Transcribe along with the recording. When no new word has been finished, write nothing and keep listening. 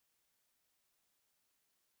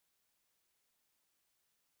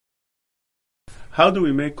How do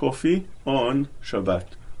we make coffee on Shabbat?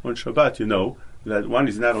 On Shabbat, you know that one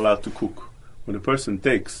is not allowed to cook. When a person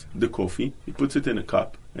takes the coffee, he puts it in a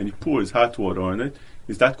cup and he pours hot water on it.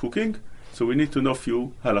 Is that cooking? So we need to know a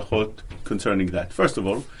few halachot concerning that. First of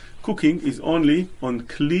all, cooking is only on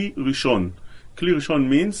Kli Rishon. Kli Rishon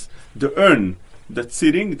means the urn that's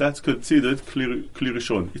sitting, that's considered Kli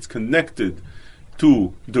Rishon. It's connected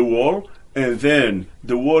to the wall, and then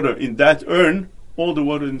the water in that urn, all the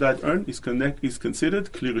water in that urn is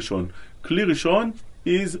considered Kli Rishon. Kli Rishon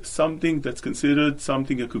is something that's considered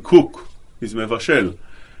something you could cook, is mevashel.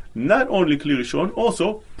 Not only Kli Rishon,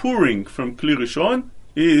 also pouring from Kli Rishon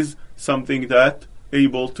is something that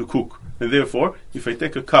able to cook. And therefore, if I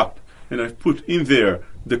take a cup and I put in there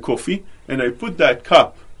the coffee, and I put that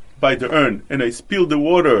cup by the urn, and I spill the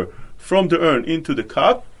water from the urn into the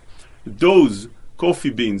cup, those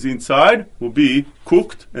coffee beans inside will be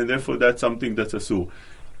cooked, and therefore that's something that's asur.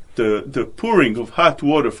 The pouring of hot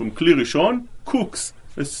water from Kli Rishon cooks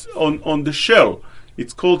on the shell.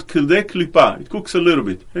 It's called Kildei Klipa. It cooks a little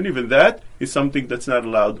bit, and even that is something that's not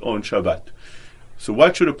allowed on Shabbat. So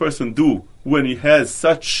what should a person do when he has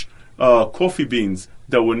such coffee beans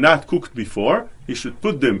that were not cooked before? He should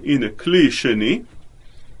put them in a Kli Sheni,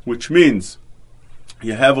 which means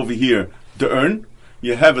you have over here the urn,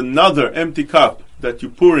 you have another empty cup that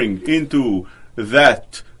you're pouring into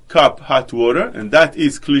that cup hot water, and that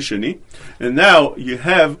is Kli Sheni. And now you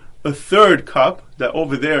have a third cup that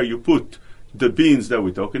over there you put the beans that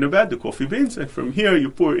we're talking about, the coffee beans, and from here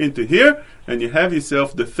you pour into here, and you have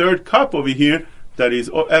yourself the third cup over here that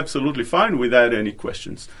is absolutely fine without any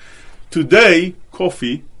questions. Today,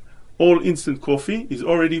 coffee, all instant coffee, is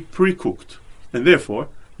already pre-cooked, and therefore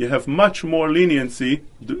you have much more leniency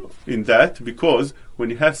in that, because when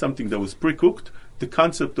you have something that was pre-cooked, the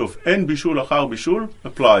concept of en bishul achar bishul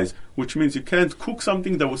applies, which means you can't cook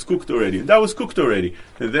something that was cooked already. And that was cooked already,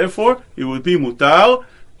 and therefore it would be mutar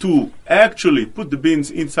to actually put the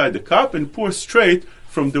beans inside the cup and pour straight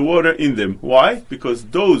from the water in them. Why? Because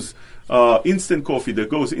those instant coffee that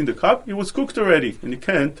goes in the cup, it was cooked already, and you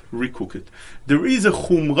can't recook it. There is a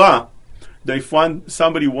chumrah that if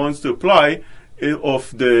somebody wants to apply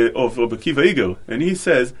of Rabbi Akiva Eiger, and he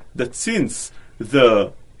says that since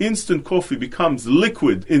the instant coffee becomes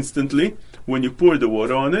liquid instantly when you pour the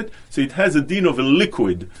water on it, so it has a din of a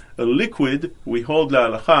liquid. A liquid, we hold la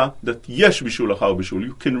halacha that yesh bishul achar bishul,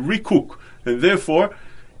 you can recook, and therefore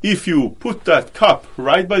if you put that cup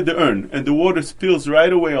right by the urn and the water spills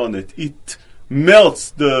right away on it, it melts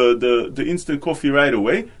the instant coffee right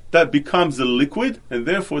away, that becomes a liquid, and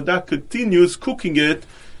therefore that continues cooking it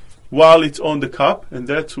while it's on the cup, and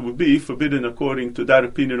that would be forbidden according to that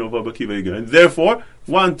opinion of Rabbi Akiva Eiger. And therefore,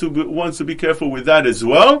 wants to be careful with that as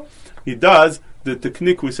well. He does the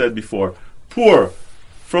technique we said before. Pour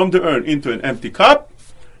from the urn into an empty cup,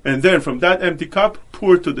 and then from that empty cup,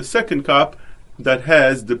 pour to the second cup that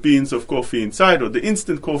has the beans of coffee inside, or the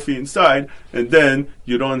instant coffee inside, and then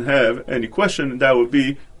you don't have any question, and that would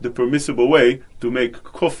be the permissible way to make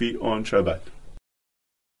coffee on Shabbat.